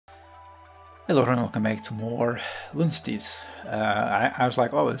Hello and welcome back to more Lunsti's. I was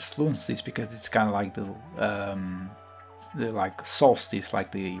like, oh, it's Lunsti's because it's kind of like the like solstice,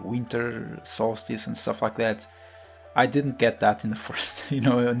 like the winter solstice and stuff like that. I didn't get that in the first,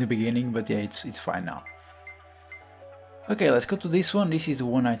 in the beginning, but yeah, it's fine now. Okay, let's go to this one. This is the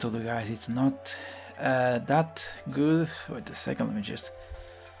one I told you guys it's not that good. Wait a second, let me just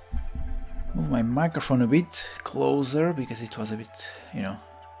move my microphone a bit closer because it was a bit,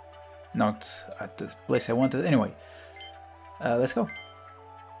 not at the place I wanted. Anyway, let's go.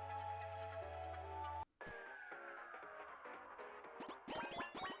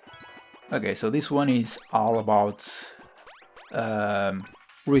 Okay, so this one is all about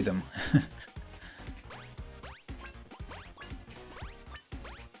rhythm.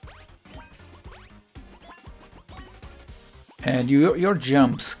 And your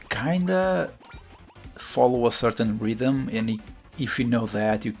jumps kinda follow a certain rhythm, and if you know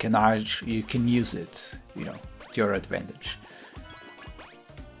that, you can use it, to your advantage.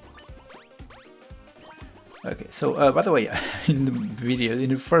 Okay, so by the way, in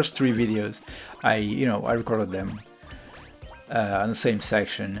the first 3 videos, I recorded them on the same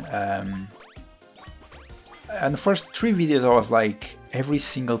section. And the first 3 videos, I was like, every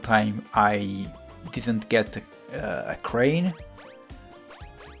single time I didn't get a crane,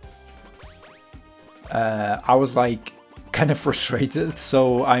 I was like kind of frustrated,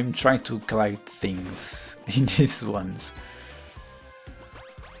 so I'm trying to collect things in these ones.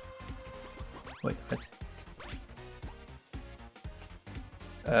 Wait, what?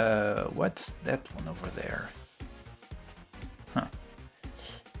 What's that one over there? Huh.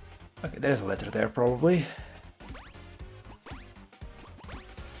 Okay, there's a letter there probably.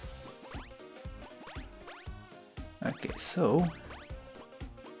 Okay, so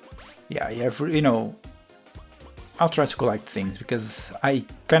yeah, I'll try to collect things because it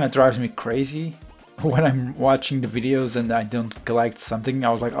kind of drives me crazy when I'm watching the videos and I don't collect something. I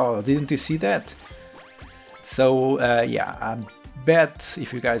was like, oh, didn't you see that? So yeah, I bet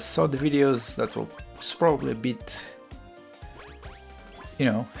if you guys saw the videos, that was probably a bit,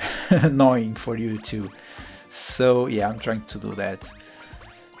 annoying for you too. So yeah, I'm trying to do that.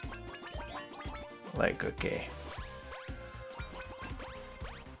 Like, okay.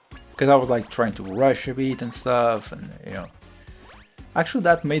 Because I was like trying to rush a bit and stuff, and actually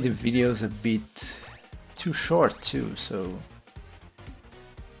that made the videos a bit too short too, so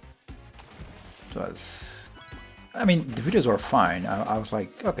it was, I mean, the videos were fine. I was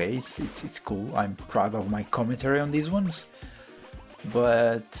like, okay, it's cool, I'm proud of my commentary on these ones,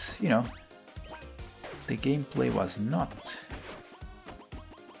 but the gameplay was not.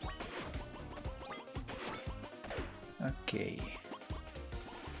 Okay.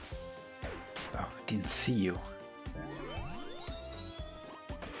 Oh, didn't see you.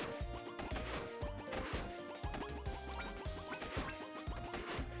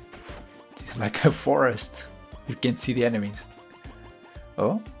 It's like a forest. You can't see the enemies.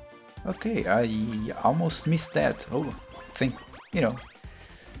 Oh, okay. I almost missed that. Oh,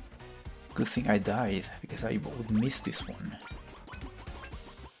 good thing I died because I would miss this one.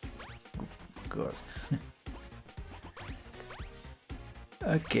 Oh, God.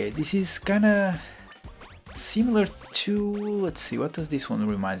 Okay, this is kinda similar to, let's see, what does this one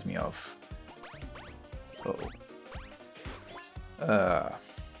remind me of? Oh.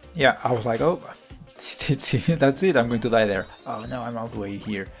 Yeah, I was like, oh, that's it, I'm going to die there. Oh no, I'm all the way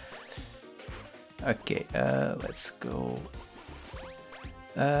here. Okay, let's go.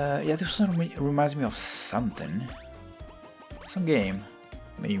 Yeah, this one reminds me of something. Some game.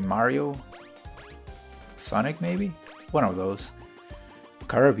 Maybe Mario? Sonic, maybe? One of those.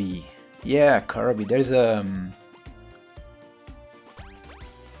 Kirby. Yeah, Kirby. There's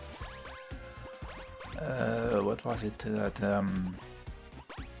what was it that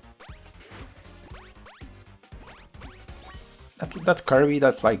that Kirby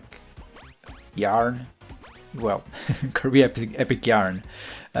that's like yarn. Well, Kirby Epic Yarn.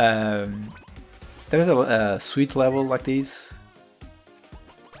 There's a sweet level like this.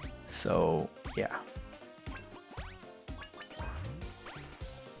 So yeah.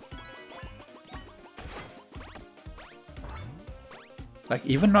 Like,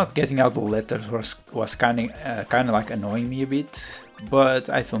 even not getting out the letters was kind of like annoying me a bit, but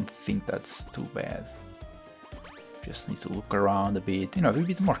I don't think that's too bad. Just need to look around a bit, be a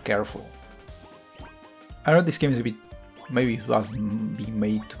bit more careful. I know this game is a bit, maybe it was being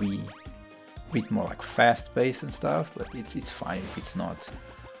made to be a bit more like fast-paced and stuff, but it's fine if it's not,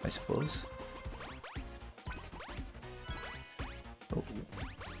 I suppose. Oh.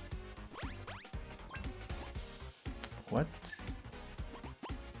 What?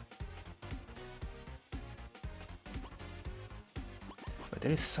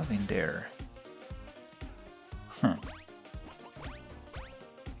 there is something there. Huh.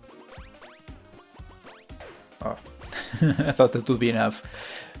 Oh, I thought that would be enough.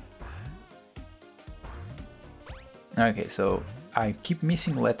 Okay, so I keep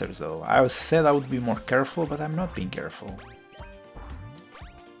missing letters though. I said I would be more careful, but I'm not being careful.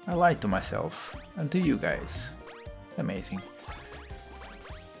 I lied to myself and to you guys. Amazing.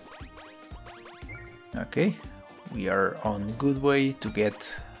 Okay, we are on a good way to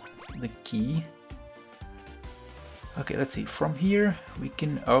get the key. Okay, let's see. From here we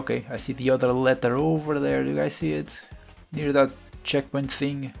can... Okay, I see the other letter over there. Do you guys see it? Near that checkpoint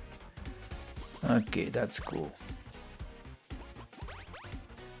thing. Okay, that's cool.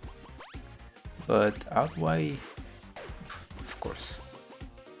 But how do I... Of course.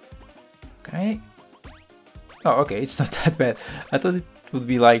 Can I... Oh, okay, it's not that bad. I thought it would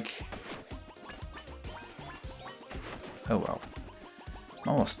be like... Oh well.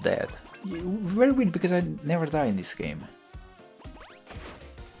 I'm almost dead. Very weird because I never die in this game.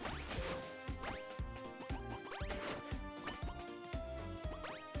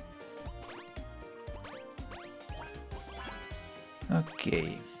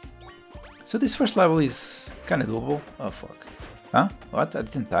 Okay. So this first level is kinda doable. Oh fuck. Huh? What? I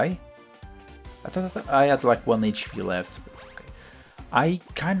didn't die? I thought I had like 1 HP left, but it's okay. I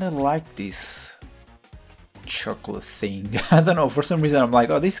kinda like this chocolate thing. I don't know, for some reason I'm like,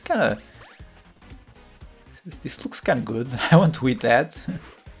 oh, this kinda... This looks kinda good. I want to eat that.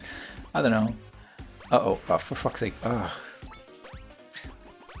 I don't know. Uh-oh, oh, for fuck's sake. Oh.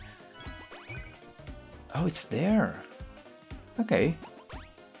 Oh, it's there. Okay.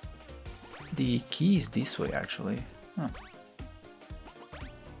 The key is this way, actually. Huh.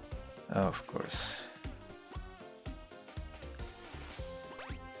 Oh, of course.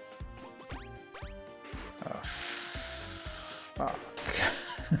 Oh, fuck.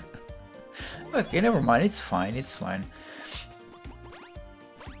 Okay, never mind. It's fine. It's fine.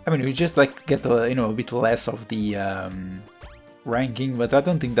 I mean, we just like get a, a bit less of the ranking, but I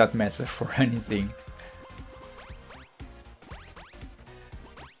don't think that matters for anything.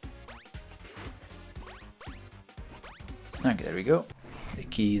 Okay, there we go. The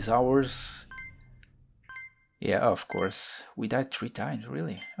key is ours. Yeah, of course. We died 3 times,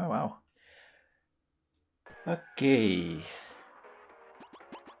 really? Oh, wow. Okay.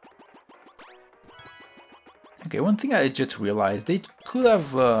 Okay, one thing I just realized, they could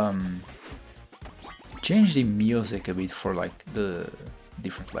have changed the music a bit for like the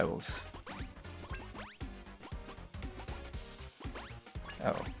different levels.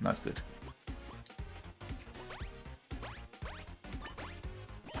 Oh, not good.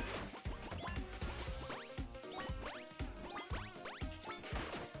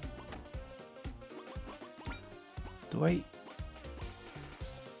 Do I...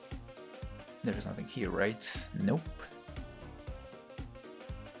 There's nothing here, right? Nope.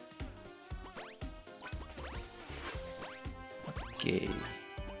 Okay.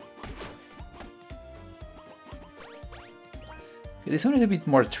 This one is a bit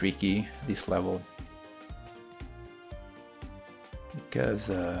more tricky, this level. Because,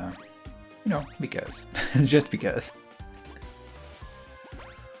 because. Just because.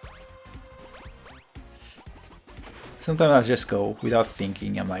 Sometimes I just go without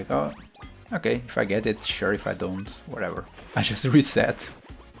thinking. I'm like, oh, okay, if I get it, sure, if I don't, whatever. I just reset.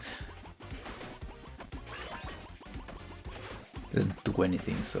 Doesn't do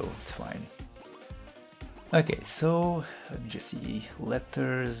anything, so it's fine. Okay, so let me just see.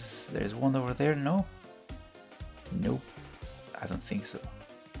 Letters. There's one over there, no? Nope. I don't think so.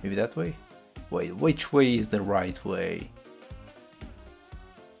 Maybe that way? Wait, which way is the right way?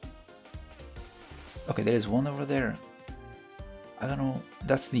 Okay, there's one over there. I don't know,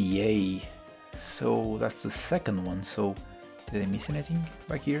 that's the A, so that's the second one, so did I miss anything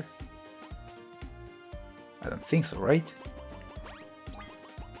back here? I don't think so, right?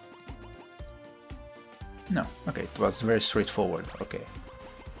 No, okay, it was very straightforward, okay.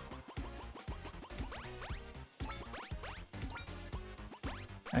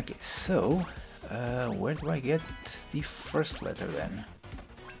 Okay, so, where do I get the first letter then?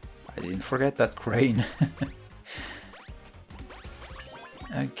 I didn't forget that crane.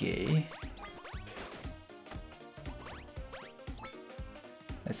 Okay.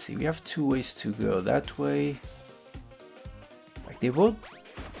 Let's see, we have 2 ways to go. That way. Like, they both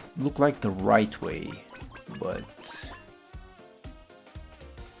look like the right way, but...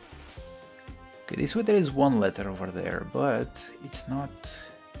 Okay, this way there is 1 letter over there, but it's not...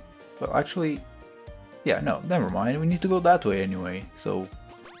 Well, actually... Yeah, no, never mind. We need to go that way anyway, so...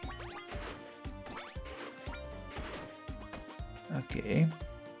 Okay.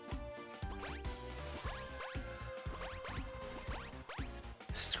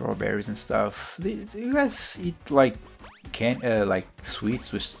 Strawberries and stuff. Do you guys eat like like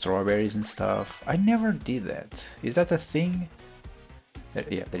sweets with strawberries and stuff? I never did that. Is that a thing?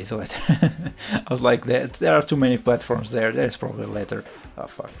 Yeah, there is a letter. I was like, there are too many platforms there. There's probably a letter. Oh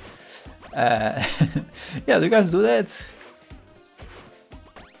fuck. Yeah, do you guys do that?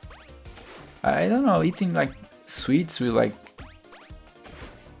 I don't know, eating like sweets with like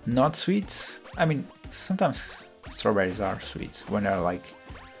not sweets. I mean, sometimes strawberries are sweet when they're like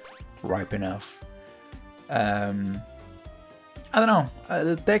ripe enough. I don't know.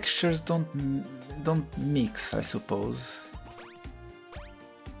 The textures don't mix, I suppose.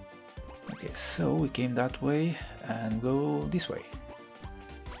 Okay, so we came that way and go this way.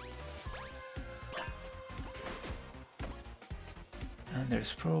 And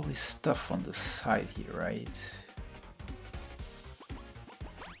there's probably stuff on the side here, right?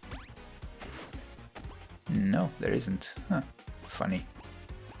 No, there isn't. Huh. Funny.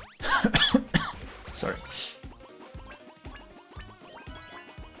 Sorry.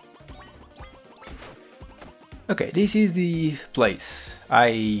 Okay, this is the place.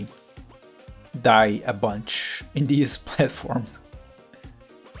 I die a bunch in these platforms.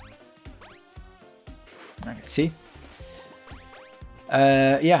 Okay, see?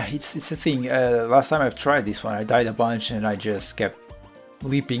 Yeah, it's a thing. Last time I tried this one, I died a bunch and I just kept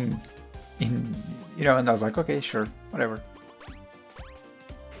leaping in, you know, and I was like, okay, sure, whatever.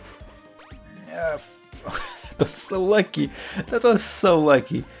 That was so lucky. That was so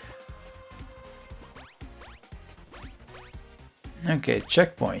lucky. Okay,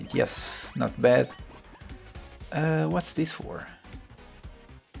 checkpoint. Yes, not bad. What's this for?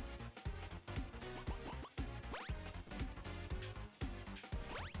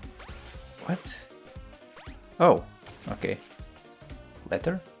 What? Oh, okay.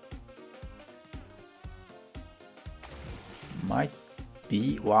 Letter? Might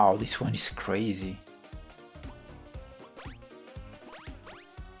be. Wow, this one is crazy.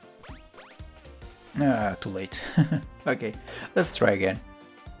 Too late. Okay, let's try again.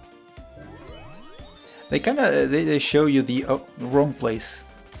 They kinda they show you the wrong place.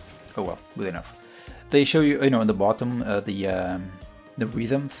 Oh well, good enough. They show you, you know, on the bottom the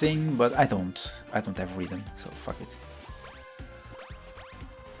rhythm thing, but I don't have rhythm, so fuck it.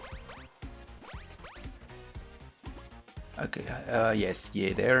 Okay, yes,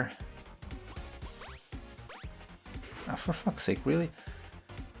 yeah, there. Oh, for fuck's sake, really?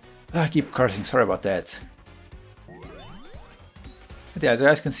 I keep cursing, sorry about that. But yeah, as you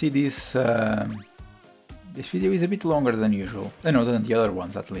guys can see, this video is a bit longer than usual. No, than the other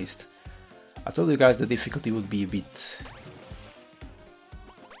ones, at least. I told you guys the difficulty would be a bit...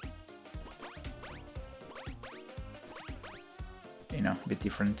 you know, a bit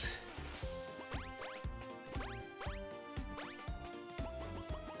different.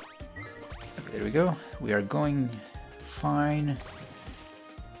 Okay, there we go. We are going fine.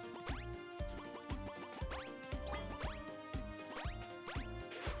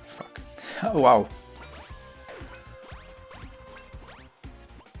 Fuck. Oh, wow.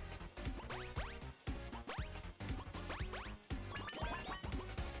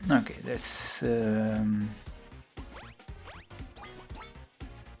 Okay, that's...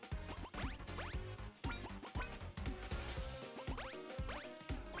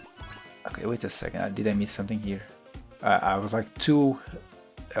 Okay, wait a second. Did I miss something here? I was like too...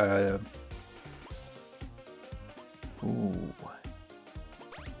 Ooh.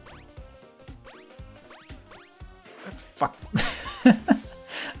 Fuck.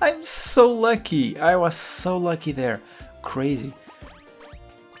 I'm so lucky. I was so lucky there. Crazy.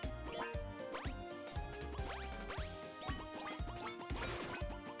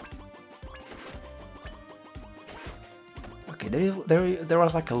 Okay, there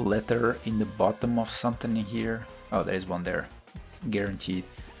was like a letter in the bottom of something in here. Oh, there is one there. Guaranteed.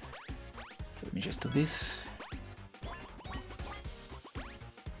 Let me just do this.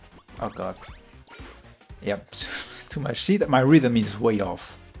 Oh god. Yep, too much. See that my rhythm is way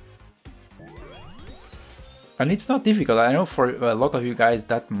off. And it's not difficult. I know for a lot of you guys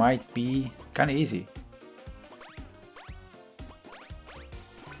that might be kind of easy.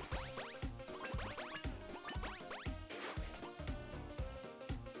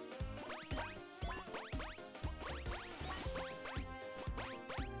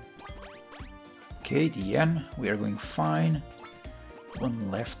 Okay, the end. We are going fine.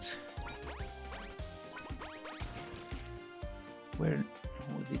 One left. Where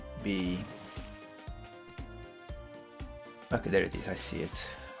would it be? Okay, there it is. I see it.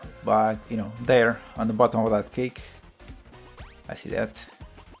 But, you know, there on the bottom of that cake. I see that.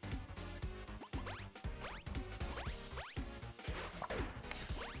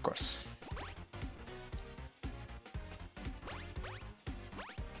 Of course.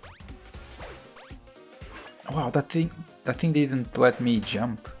 Wow, that thing didn't let me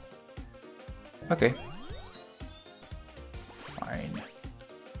jump. Okay. Fine.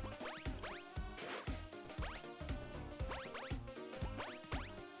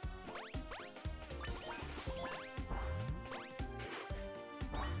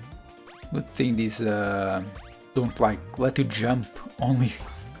 Good thing these don't like let you jump only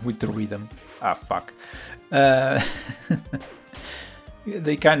with the rhythm. Ah, fuck.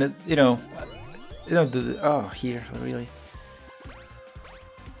 They kind of, oh, here, really.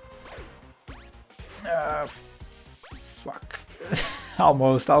 Fuck.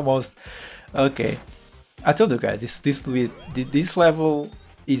 almost. Okay. I told you guys, this level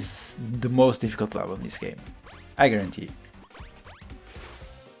is the most difficult level in this game. I guarantee.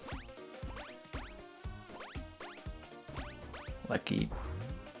 Lucky.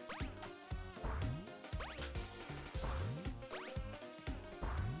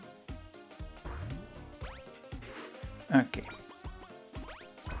 Okay.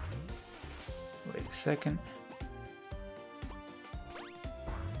 Wait a second.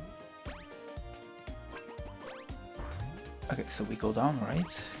 Okay, so we go down,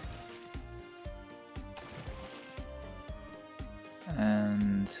 right?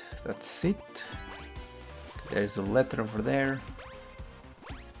 And that's it. There's a letter over there.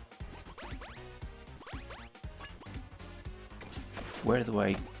 Where do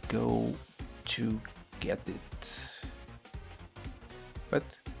I go to get it? But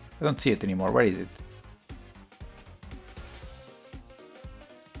I don't see it anymore. Where is it?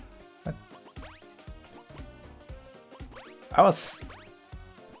 What? I was...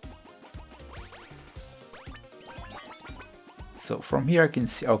 So from here I can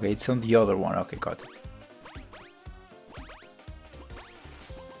see... Okay, it's on the other one. Okay, got it.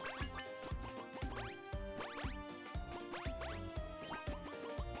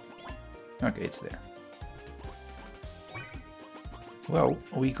 Okay, it's there. Well,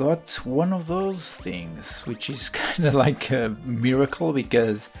 we got one of those things, which is kind of like a miracle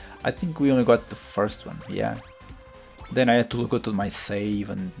because I think we only got the first one, yeah. Then I had to go to my save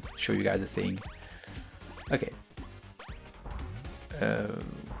and show you guys the thing. Okay.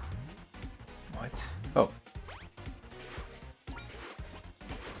 What? Oh.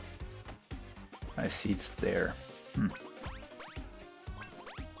 I see it's there.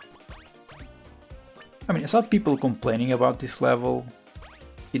 I mean, I saw people complaining about this level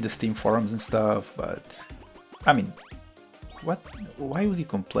in the Steam forums and stuff, but I mean, what? Why would you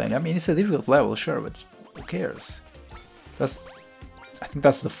complain? I mean, it's a difficult level, sure, but who cares? I think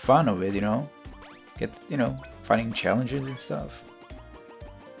that's the fun of it, finding challenges and stuff.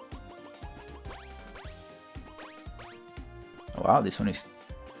 Wow, this one is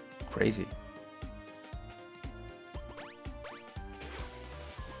crazy.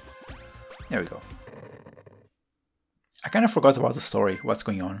 There we go. I kind of forgot about the story, what's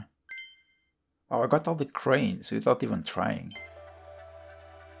going on. Oh, I got all the cranes without even trying.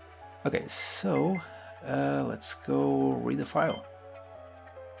 Okay, so let's go read the file.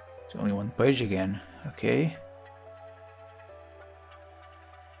 It's only one page again, okay.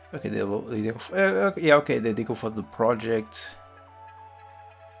 Okay, they go for the project.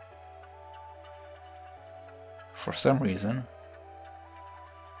 For some reason.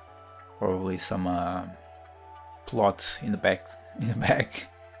 Probably some plot in the back.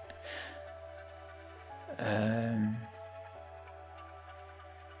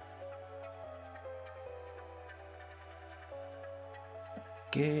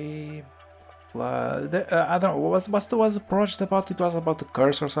 Okay. I don't know. What was the project about? It was about the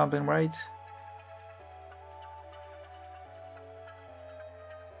curse or something, right?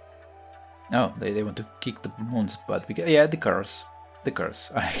 No, they want to kick the moon's butt because the curse. The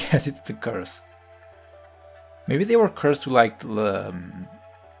curse. I guess it's the curse. Maybe they were cursed to like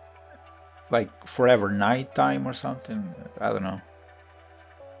forever nighttime or something. I don't know.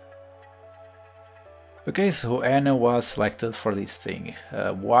 Okay, so Anna was selected for this thing.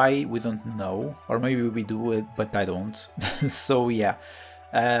 Why, we don't know. Or maybe we do it, but I don't. So yeah.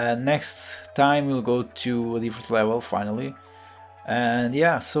 Next time we'll go to a different level, finally. And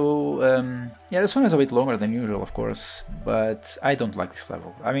yeah, so this one is a bit longer than usual, of course, but I don't like this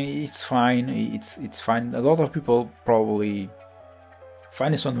level. I mean, it's fine, it's fine. A lot of people probably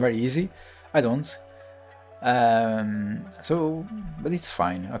find this one very easy. I don't. But it's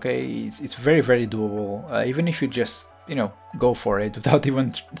fine, okay? It's very, very doable. Even if you just you know, go for it without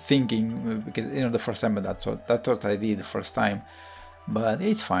even thinking, because, you know, the first time that's what I did the first time, but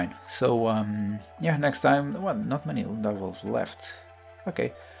it's fine. So yeah, next time, well, not many levels left.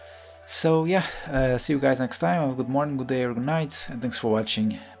 Okay, so yeah, see you guys next time. Have a good morning, good day, or good night, and thanks for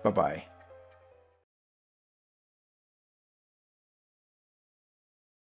watching. Bye bye.